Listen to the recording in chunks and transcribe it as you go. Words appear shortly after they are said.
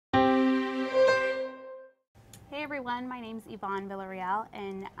Hey everyone, my name's Yvonne Villarreal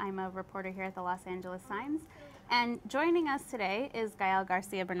and I'm a reporter here at the Los Angeles Times. And joining us today is Gael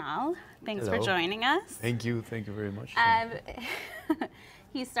Garcia Bernal. Thanks Hello. for joining us. Thank you very much.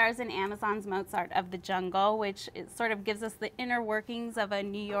 He stars in Amazon's Mozart of the Jungle, which sort of gives us the inner workings of a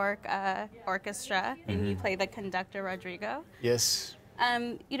New York orchestra, and you play the conductor, Rodrigo. Yes.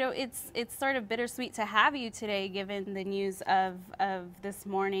 You know, it's sort of bittersweet to have you today, given the news of this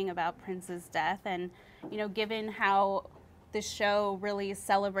morning about Prince's death, and you know, given how the show really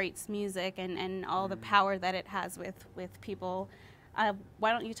celebrates music and all the power that it has with people.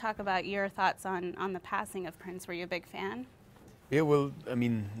 Why don't you talk about your thoughts on the passing of Prince? Were you a big fan? Yeah. Well, I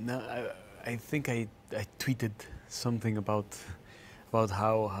mean, I think I tweeted something about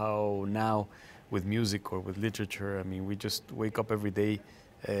how now with music or with literature, I mean, we just wake up every day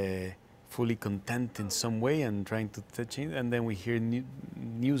fully content in some way and trying to change, and then we hear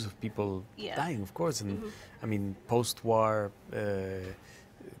news of people dying, of course, and I mean, post-war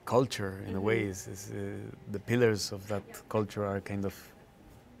culture in a way is the pillars of that culture are kind of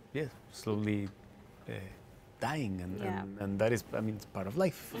slowly dying, and that is, I mean, it's part of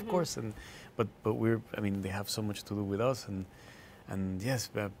life, of course, and but we're, I mean, they have so much to do with us, and yes,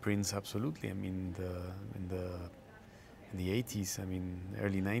 Prince, absolutely. I mean, in the 80s, I mean,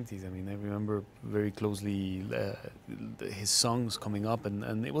 early 90s, I mean, I remember very closely his songs coming up,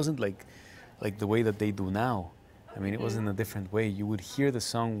 and it wasn't like the way that they do now. I mean, it was in a different way. You would hear the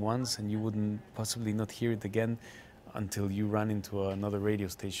song once, and you wouldn't possibly not hear it again until you ran into another radio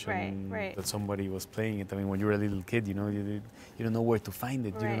station that somebody was playing it. I mean, when you were a little kid, you know, you don't know where to find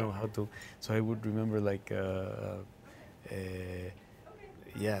it. You don't know how to. So I would remember like.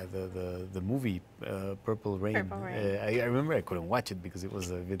 Yeah, the movie Purple Rain. I remember I couldn't watch it because it was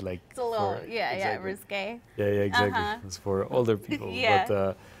a bit like it's a little risque. Yeah, exactly. It's for older people.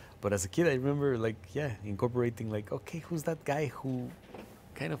 But as a kid, I remember like incorporating like, okay, who's that guy who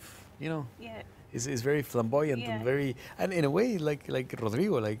kind of, you know, is very flamboyant and in a way like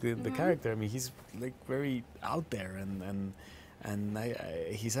Rodrigo, like the character. I mean, he's like very out there, and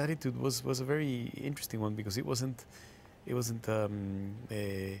his attitude was a very interesting one because it wasn't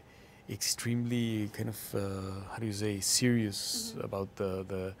extremely kind of how do you say, serious about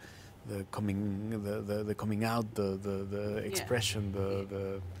the coming out, the expression,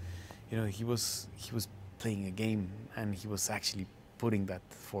 the you know, he was playing a game, and he was actually putting that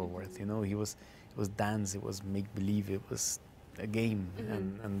forward. You know, it was dance, it was make believe, it was a game,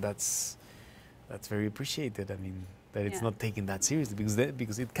 and that's very appreciated. I mean, that it's not taken that seriously,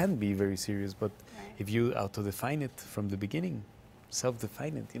 because it can be very serious, but if you auto-define it from the beginning,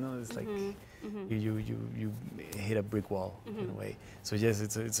 self-define it, you know, it's like you hit a brick wall in a way. So yes,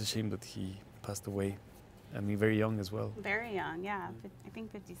 it's a shame that he passed away. I mean, very young as well. Very young, yeah. I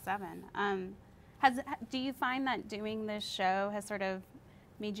think 57. Do you find that doing this show has sort of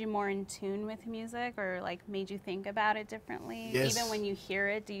made you more in tune with music, or like made you think about it differently? Yes. Even when you hear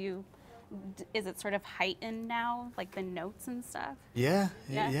it, is it sort of heightened now, like the notes and stuff? Yeah,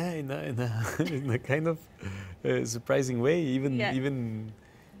 in a kind of surprising way, even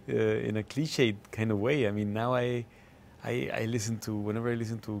in a cliched kind of way. I mean, now I listen to, whenever I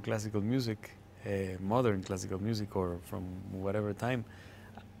listen to classical music, modern classical music, or from whatever time,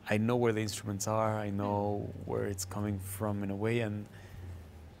 I know where the instruments are. I know where it's coming from in a way, and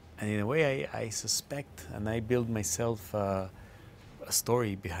in a way I suspect, and I build myself a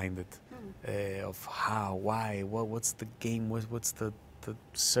story behind it. Of how, why, what's the game, what's the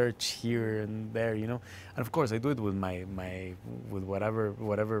search here and there, you know. And of course I do it with with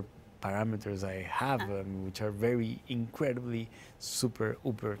whatever parameters I have, which are very incredibly super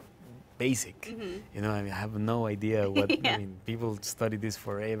basic. You know, I mean, I have no idea what I mean, people study this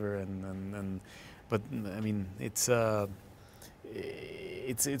forever, but I mean, it's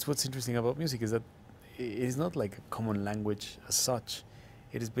what's interesting about music is that it is not like a common language as such.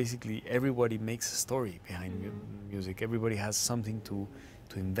 It is basically everybody makes a story behind music. Everybody has something to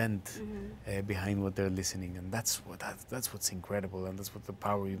invent behind what they're listening, and that's what's incredible, and that's what the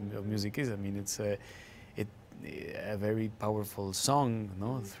power of music is. I mean, it's a very powerful song,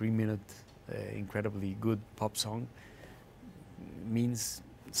 no? 3-minute, incredibly good pop song means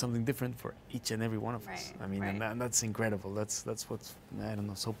something different for each and every one of us. I mean, and that's incredible. That's what's, I don't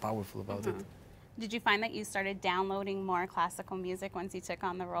know, so powerful about it. Did you find that you started downloading more classical music once you took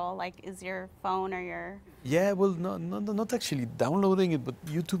on the role? Like, is your phone or your... Yeah, well, not actually downloading it, but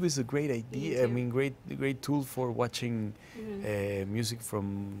YouTube is a great idea. I mean, great tool for watching music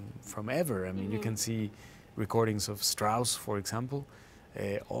from ever. I mean, you can see recordings of Strauss, for example,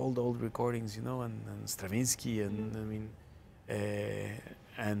 old recordings, you know, and Stravinsky, and I mean,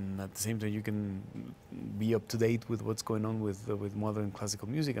 and at the same time you can be up to date with what's going on with modern classical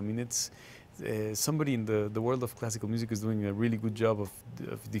music. I mean, it's somebody in the world of classical music is doing a really good job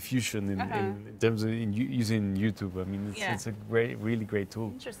of diffusion in terms of using YouTube. I mean, it's a really great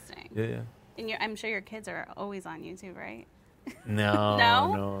tool. Interesting. Yeah. And I'm sure your kids are always on YouTube, right?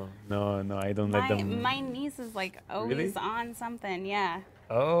 No, I don't let them. My niece is like always on something. Yeah.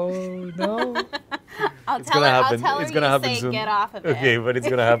 Oh no! I'll tell her it's gonna happen say soon. Get off of it. Okay, but it's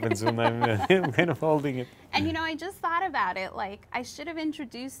gonna happen soon. I'm kind of holding it. And you know, I just thought about it. Like, I should have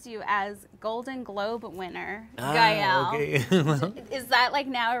introduced you as Golden Globe winner, Gael. Okay. Is that like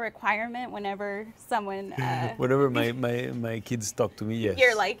now a requirement whenever someone? Whenever my kids talk to me, yes.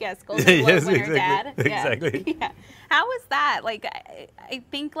 You're like, yes, Golden Globe yes, winner, exactly, Dad. Exactly. Yeah. Yeah. How was that? Like,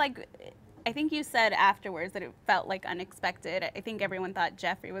 I think you said afterwards that it felt like unexpected. I think everyone thought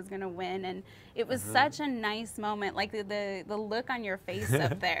Jeffrey was going to win, and it was such a nice moment. Like the look on your face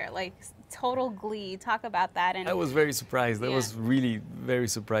up there, like total glee. Talk about that. And I was very surprised. I was really very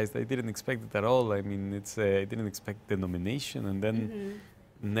surprised. I didn't expect it at all. I mean, I didn't expect the nomination, and then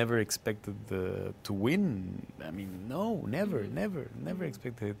never expected to win. I mean, no, never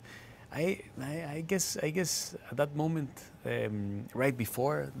expected it. I guess at that moment, right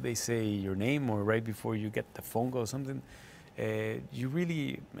before they say your name or right before you get the phone call or something, you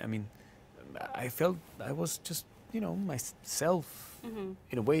really, I mean, I felt I was just, myself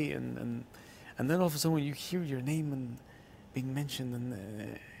in a way, and then all of a sudden when you hear your name and being mentioned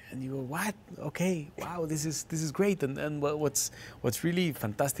and you go, what? Okay, wow, this is great. And what's really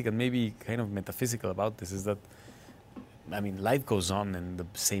fantastic and maybe kind of metaphysical about this is that, I mean, life goes on in the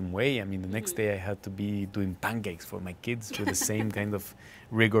same way. I mean, the next day I had to be doing pancakes for my kids with the same kind of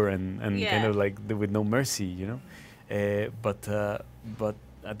rigor and kind of like with no mercy, But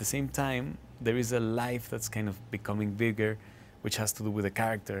at the same time, there is a life that's kind of becoming bigger, which has to do with the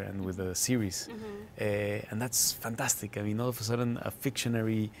character and with the series. And that's fantastic. I mean, all of a sudden, a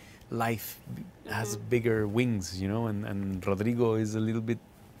fictionary life has bigger wings, and Rodrigo is a little bit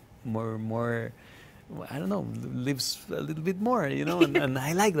more I don't know, lives a little bit more, and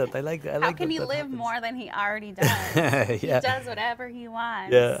I like that. I like How can he live happens. more than he already does? He does whatever he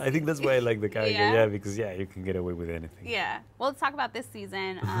wants. Yeah, I think that's why I like the character. Because you can get away with anything. Yeah. Well, let's talk about this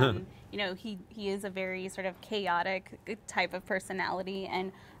season. He is a very sort of chaotic type of personality,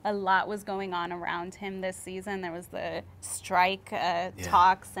 and a lot was going on around him this season. There was the strike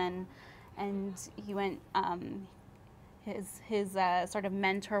talks, and he went. His sort of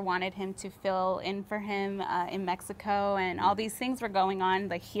mentor wanted him to fill in for him in Mexico, and all these things were going on,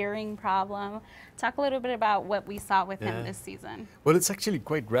 the hearing problem. Talk a little bit about what we saw with him this season. Well, it's actually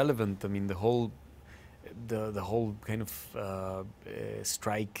quite relevant. I mean, the whole kind of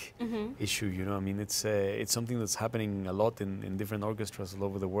strike issue, I mean, it's something that's happening a lot in different orchestras all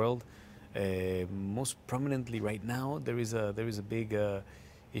over the world. Most prominently right now, there is a big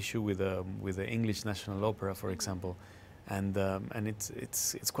issue with the English National Opera, for example. And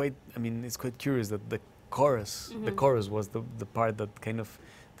it's quite, I mean, it's quite curious that the chorus was the part that kind of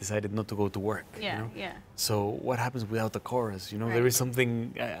decided not to go to work. Yeah. So what happens without the chorus? There is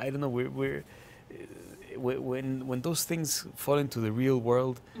something, I don't know. When those things fall into the real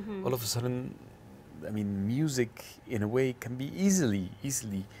world, all of a sudden, I mean, music in a way can be easily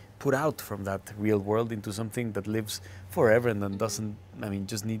put out from that real world into something that lives forever and then doesn't, I mean,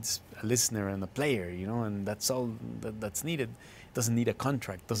 just needs a listener and a player, and that's all that's needed. It doesn't need a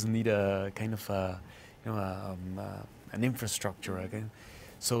contract, doesn't need a kind of an infrastructure again.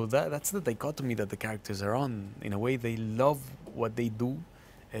 So that's the dichotomy that the characters are on. In a way, they love what they do,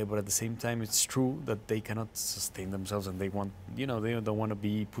 but at the same time, it's true that they cannot sustain themselves, and they want, they don't want to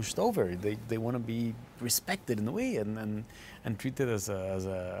be pushed over. They want to be respected in a way and treated as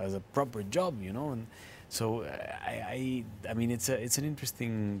a proper job, And so I mean, it's an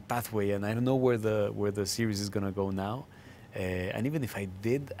interesting pathway, and I don't know where the series is gonna go now. And even if I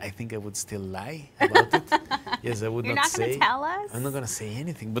did, I think I would still lie about it. Yes, I would You're not not say. You're not going to tell us? I'm not going to say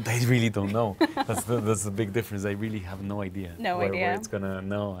anything, but I really don't know. That's the big difference. I really have no idea. Where it's going to,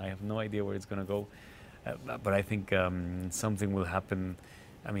 no, I have no idea where it's going to go. But I think something will happen.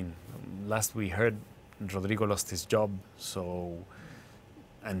 I mean, last we heard, Rodrigo lost his job,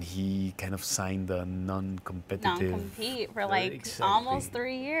 and he kind of signed a non-compete for like almost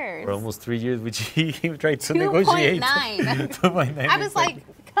 3 years. For almost 3 years, which he tried to negotiate. 2.9. I was like,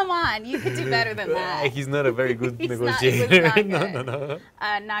 come on, you could do better than that. He's not a very good negotiator. No.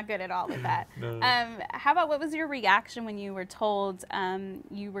 Not good at all with that. No. How about, what was your reaction when you were told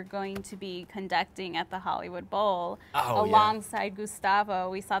you were going to be conducting at the Hollywood Bowl alongside Gustavo?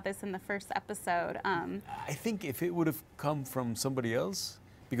 We saw this in the first episode. I think if it would have come from somebody else,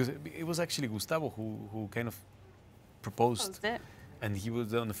 because it was actually Gustavo who kind of proposed. Posed it. And he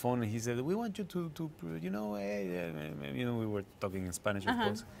was on the phone and he said, "We want you to you know, we were talking in Spanish, of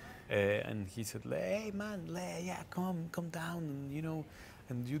course. And he said, "Hey man, yeah, come down, and you know,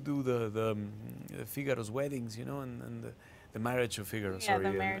 and you do the Figaro's weddings, you know, and the marriage of Figaro." Yeah, sorry,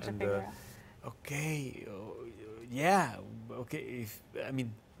 the marriage of Figaro. Okay, yeah, okay. I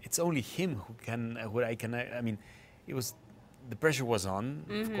mean, it's only him who can, who I can. I mean, it was the pressure was on,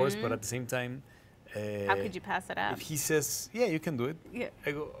 of course, but at the same time. How could you pass it up? If he says, "Yeah, you can do it," Yeah.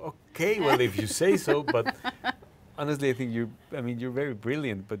 I go, "Okay, well, if you say so." But honestly, I think you're very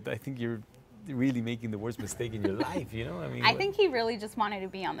brilliant, but I think you're really making the worst mistake in your life. You know, I mean. I think he really just wanted to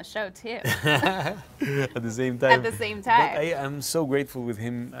be on the show too. At the same time. At the same time. But I'm so grateful with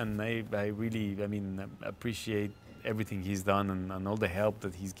him, and I really, appreciate everything he's done and all the help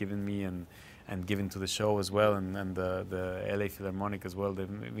that he's given me and given to the show as well, and the LA Philharmonic as well.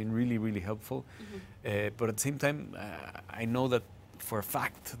 They've been really, really helpful. But at the same time, I know that for a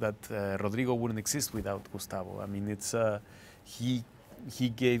fact that Rodrigo wouldn't exist without Gustavo. I mean, it's he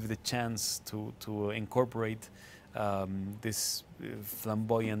gave the chance to incorporate this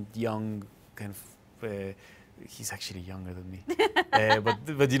flamboyant, young kind of. He's actually younger than me,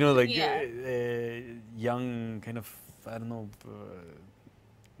 but you know, like young kind of, I don't know.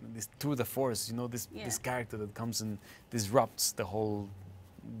 This tour de force, you know, this character that comes and disrupts the whole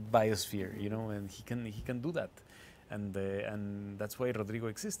biosphere, you know, and he can do that, and that's why Rodrigo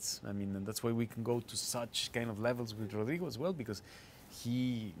exists. I mean, and that's why we can go to such kind of levels with Rodrigo as well, because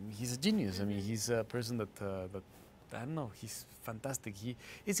he's a genius. I mean, he's a person that I don't know, he's fantastic.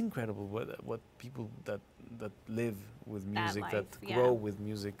 It's incredible what people that live with music, that grow with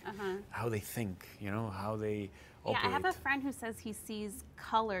music, how they think, you know, how they operate. Yeah, I have a friend who says he sees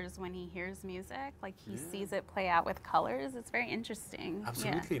colors when he hears music, like he sees it play out with colors. It's very interesting.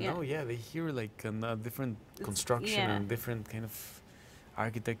 Absolutely, they hear like a different construction and different kind of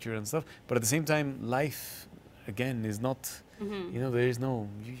architecture and stuff. But at the same time, life, again, is not, you know, there is no,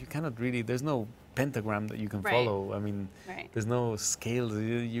 you cannot really, there's no pentagram that you can follow. I mean, there's no scales.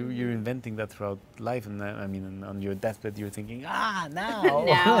 You're inventing that throughout life, and I mean, and on your deathbed, you're thinking, now, now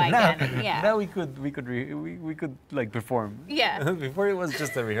I get it. Yeah. Now we could like perform. Yeah. Before it was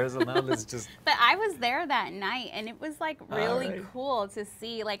just a rehearsal. Now let's just. But I was there that night, and it was like really cool to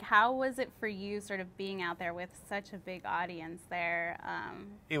see. Like, how was it for you, sort of being out there with such a big audience there?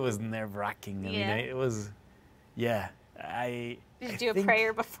 It was nerve-wracking. I mean, it was, Did you do a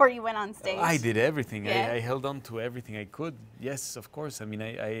prayer before you went on stage? I did everything. I held on to everything I could. Yes, of course. I mean,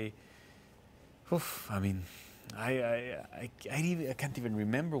 I can't even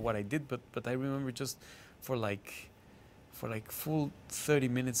remember what I did, but I remember just for like full 30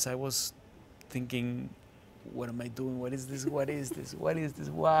 minutes I was thinking, what am I doing? What is this? What is this? What is this?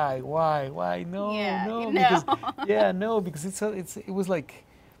 Why? No. Because it was like,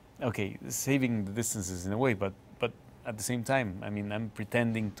 okay, saving the distances in a way, but at the same time, I mean, I'm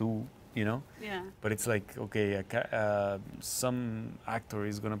pretending to, you know. Yeah. But it's like, okay, some actor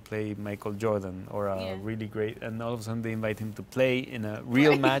is gonna play Michael Jordan or a really great, and all of a sudden they invite him to play in a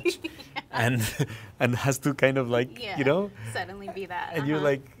real match, and has to kind of like, you know, suddenly be that. And you're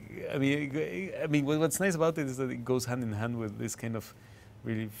like, I mean, what's nice about it is that it goes hand in hand with this kind of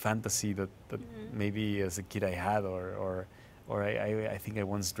really fantasy that maybe as a kid I had, or I think I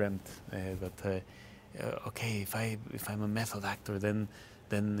once dreamt that. Okay, if I'm a method actor, then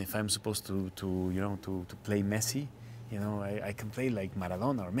if I'm supposed to play Messi, you know, I can play like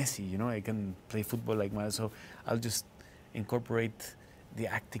Maradona or Messi, you know, I can play football like Maradona. So I'll just incorporate the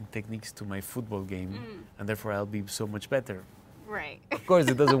acting techniques to my football game, and therefore I'll be so much better. Right. Of course,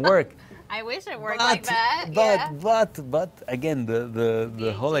 it doesn't work. I wish it worked like that. But again,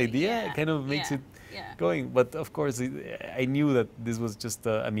 the whole idea kind of makes it going. But of course, I knew that this was just.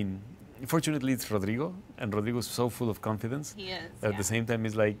 I mean. Fortunately, it's Rodrigo, and Rodrigo's so full of confidence. He is. At the same time,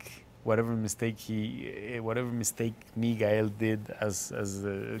 it's like whatever mistake me, Gael, did as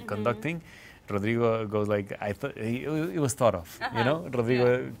conducting, Rodrigo goes like, I thought it was thought of. You know,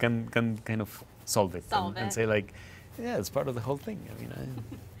 Rodrigo can kind of solve it and say like, yeah, it's part of the whole thing. I mean.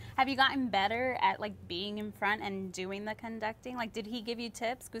 Have you gotten better at like being in front and doing the conducting? Like, did he give you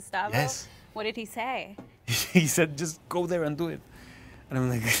tips, Gustavo? Yes. What did he say? He said, just go there and do it. And I'm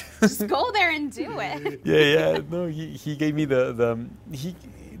like, just go there and do it. No, he gave me he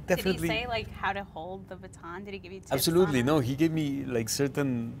definitely. Did he say like how to hold the baton? Did he give you tips? Absolutely, no. He gave me like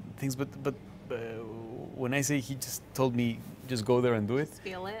certain things, but when I say he just told me just go there and do it, just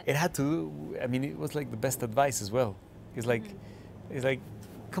feel it. It had to. I mean, it was like the best advice as well. It's like,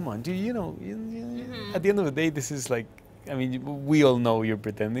 come on, you know, at the end of the day, this is like I mean, we all know you're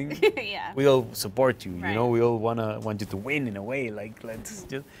pretending. Yeah. We all support you. Right. You know, we all want you to win in a way. Like, let's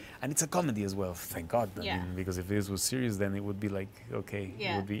just. And it's a comedy as well. Thank God. I Yeah. mean, because if this was serious, then it would be like, okay, it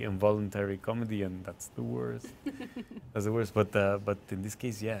Yeah. would be involuntary comedy, and that's the worst. That's the worst. But in this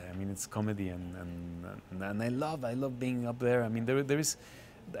case, yeah. I mean, it's comedy, and I love being up there. I mean, there is.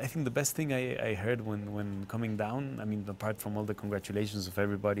 I think the best thing I heard when coming down, I mean, apart from all the congratulations of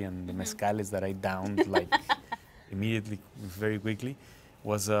everybody and the mezcales that I downed like immediately, very quickly,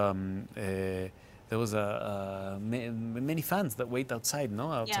 was there was many fans that wait outside,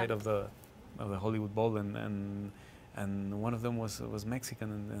 no, outside Yeah. of the Hollywood Bowl, and one of them was Mexican,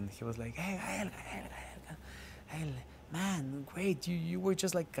 and he was like, hey, Gael, man, great, you were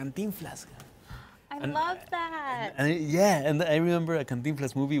just like Cantinflas. I love that. And I remember a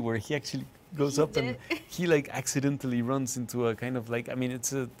Cantinflas movie where he actually goes up and he like accidentally runs into a kind of like, I mean,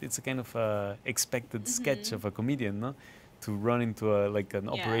 it's a kind of expected sketch of a comedian, no? To run into like an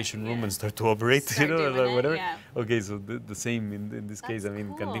operation room and start to operate, Start you know, doing or whatever. It, yeah. Okay, so the same in this case. I mean,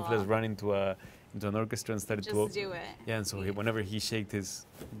 cool. Cantinflas ran into an orchestra and started Just do it. Yeah, and so whenever he shaked his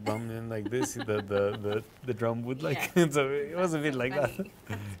bum in like this, the drum would like. So it was a bit like funny.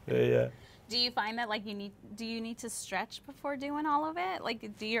 that. Yeah. Do you find that like do you need to stretch before doing all of it?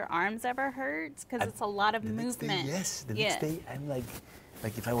 Like, do your arms ever hurt? Because it's a lot of movement. The next day I'm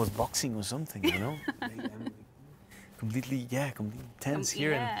like if I was boxing or something, you know. Like, I'm completely tense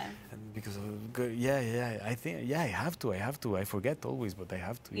here, and because I think I have to. I forget always, but I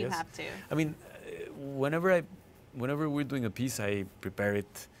have to. You have to. I mean, whenever we're doing a piece, I prepare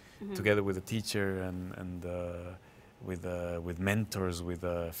it together with a teacher and with mentors, with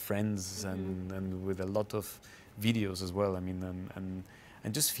friends, and with a lot of videos as well. I mean,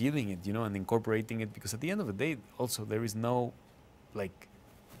 and just feeling it, you know, and incorporating it, because at the end of the day, also there is no like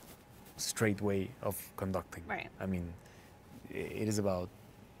straight way of conducting. Right. I mean, it is about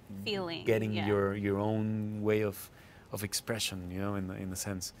Feeling, getting your own way of expression, you know, in a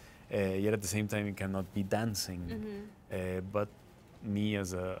sense. Yet at the same time, it cannot be dancing. But me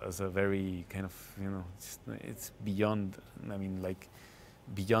as a very kind of, you know, it's beyond. I mean, like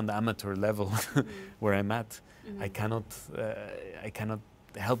beyond amateur level where I'm at. I cannot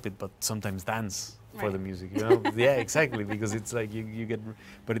help it but sometimes dance for the music, you know. Yeah, exactly, because it's like you get,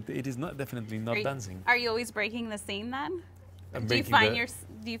 but it is not definitely not dancing. Are you always breaking the scene then? Do you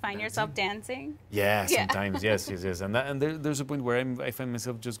find yourself dancing? Yeah, sometimes. Yes. And there's a point where I find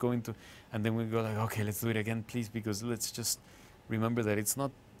myself just going to, and then we go like, okay, let's do it again, please, because let's just remember that it's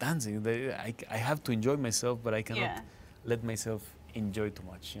not dancing. I have to enjoy myself, but I cannot let myself enjoy too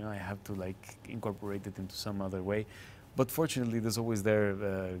much. You know, I have to like incorporate it into some other way. But fortunately, there's always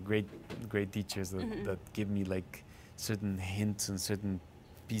great teachers that give me like certain hints and certain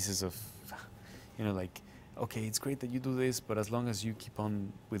pieces of, you know, like, okay, it's great that you do this, but as long as you keep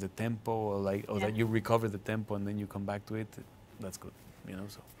on with the tempo, or that you recover the tempo and then you come back to it, that's good, you know.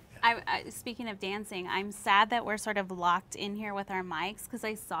 So. Speaking of dancing, I'm sad that we're sort of locked in here with our mics, because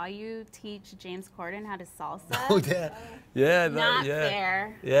I saw you teach James Corden how to salsa. Oh yeah, Not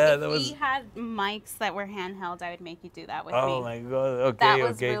fair. Yeah, if we had mics that were handheld, I would make you do that with me. Oh my God! Okay, that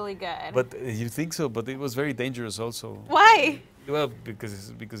was really good. But you think so? But it was very dangerous also. Why? Well,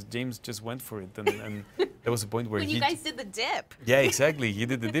 because James just went for it, and there was a point where when you guys did the dip. Yeah, exactly. He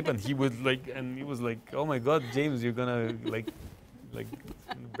did the dip, and he was like, oh my God, James, you're gonna like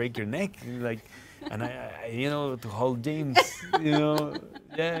break your neck, and I you know, to hold James, you know,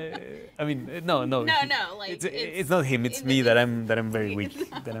 yeah. I mean, no. Like it's not him. It's me that I'm very weak.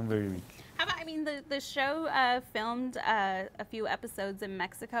 That I'm very weak. How about, I mean, the show filmed a few episodes in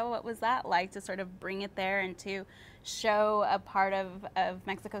Mexico. What was that like, to sort of bring it there and to show a part of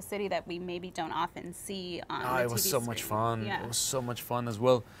Mexico City that we maybe don't often see on the TV It was so much fun. Yeah. It was so much fun as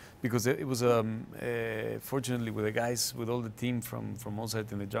well, because it was fortunately with the guys, with all the team from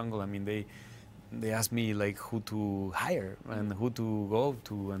Mozart in the Jungle. I mean, they asked me like who to hire and who to go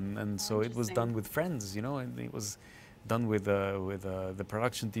to, and so it was done with friends, you know, and it was done with the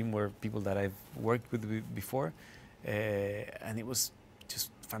production team, where people that I've worked with before, and it was just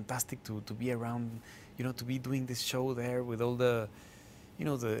fantastic to be around, you know, to be doing this show there with all the, you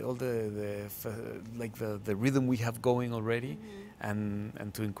know, the rhythm we have going already,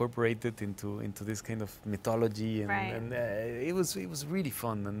 and to incorporate it into this kind of mythology, and it was really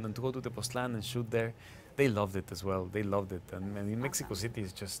fun, and to go to Tepoztlán and shoot there, they loved it as well. They loved it, and in Mexico City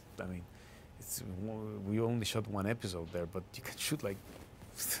is just, I mean, we only shot one episode there, but you can shoot like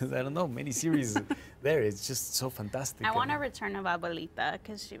I don't know, many series there. It's just so fantastic. I want to return of Abuelita,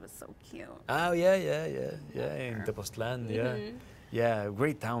 because she was so cute. Oh yeah, in Tepoztlán, yeah. Yeah,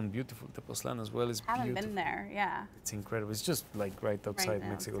 great town, beautiful. Tepoztlán as well is Haven't beautiful. been there, yeah. It's incredible. It's just like right outside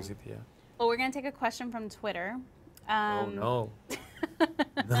Mexico outside. City. Yeah. Well, we're going to take a question from Twitter. Oh no.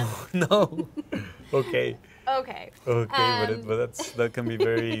 No. Okay. Okay. Okay, but that can be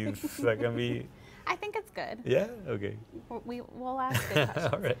very. That can be. I think it's good. Yeah. Okay. We'll ask good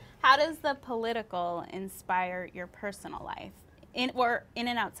questions. All right. How does the political inspire your personal life, in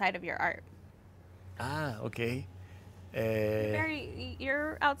and outside of your art? Ah. Okay.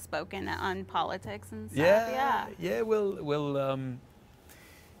 You're outspoken on politics and stuff. Yeah. Yeah. Well.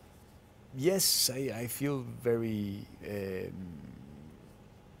 Yes, I feel very.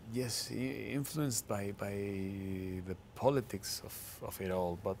 Yes, influenced by the politics of it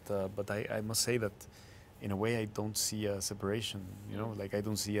all, but I must say that in a way I don't see a separation. You know, like I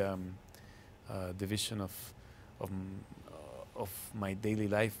don't see a division of my daily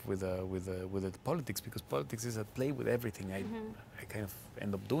life with the politics, because politics is at play with everything I kind of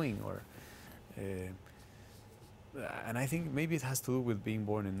end up doing, or. And I think maybe it has to do with being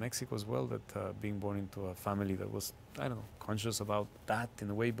born in Mexico as well, that being born into a family that was, I don't know, conscious about that in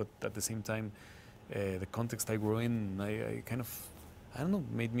a way, but at the same time, the context I grew in, I kind of, I don't know,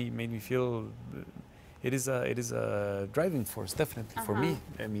 made me feel it is a driving force, definitely, for me.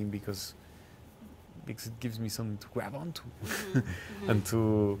 I mean, because it gives me something to grab onto,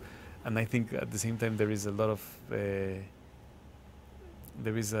 and I think at the same time there is a lot of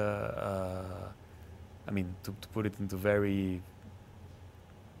I mean, to put it into very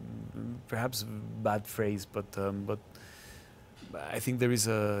perhaps bad phrase, but I think there is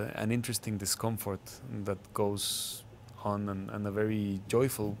an interesting discomfort that goes on, and a very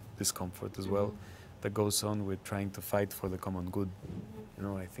joyful discomfort as well, that goes on with trying to fight for the common good. You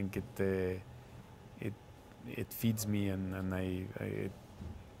know, I think it feeds me, and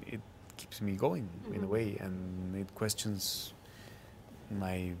it keeps me going in a way, and it questions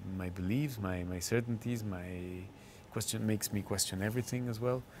my beliefs, my certainties, makes me question everything as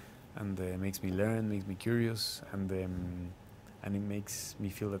well, and makes me learn, makes me curious, and it makes me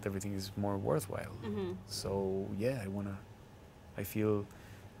feel that everything is more worthwhile. So yeah, I feel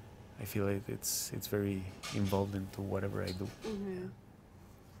it's very involved into whatever I do. Yeah.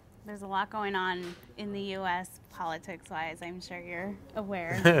 There's a lot going on in the U.S. politics-wise. I'm sure you're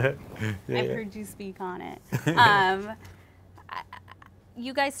aware. I've heard you speak on it.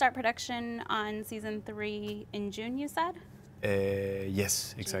 You guys start production on season 3 in June, you said?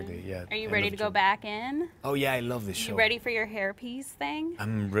 Yes, exactly. Yeah. Are you ready to go back in? Oh yeah, I love this show. You ready for your hairpiece thing?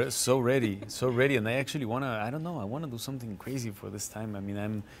 I'm so ready, and I actually wanna. I don't know. I wanna do something crazy for this time. I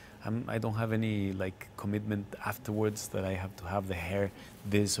mean, I don't have any like commitment afterwards that I have to have the hair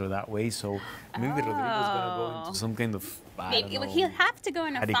this or that way. So maybe Rodrigo's gonna go into some kind of he'll have to go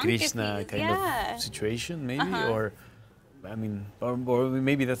in a Hare funk Krishna kind of situation, maybe, or I mean, or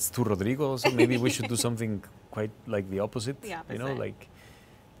maybe that's to Rodrigo also. Maybe we should do something quite like the opposite. You know, like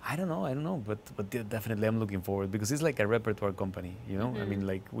I don't know, but definitely I'm looking forward, because it's like a repertoire company. You know, I mean,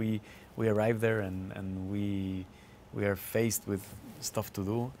 like we arrive there and we are faced with stuff to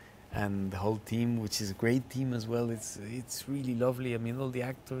do. And the whole team, which is a great team as well, it's really lovely. I mean, all the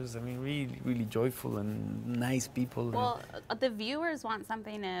actors, I mean, really joyful and nice people. Well, the viewers want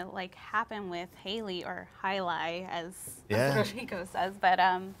something to like happen with Haley, or highlight, as Rodrigo says. But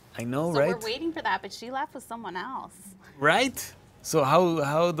I know, so right? we're waiting for that, but she left with someone else. Right? So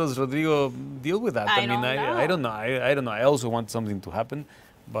how does Rodrigo deal with that? I don't know. I don't know. I don't know. I also want something to happen,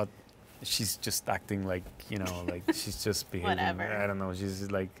 but she's just acting like, you know, like she's just behaving. Whatever. I don't know. She's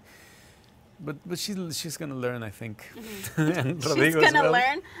like. But she's gonna learn, I think. And she's gonna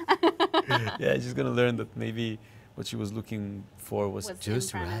learn. Yeah, she's gonna learn that maybe what she was looking for was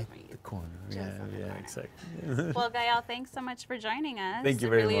just right the corner. Yeah, exactly. Well, Gael, thanks so much for joining us. Thank you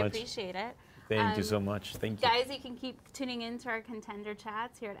very much. Really appreciate it. Thank you so much. Thank you. Guys, you can keep tuning in to our contender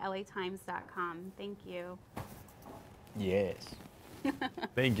chats here at latimes.com. Thank you. Yes.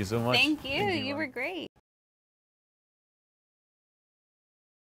 Thank you so much. Thank you. You were great.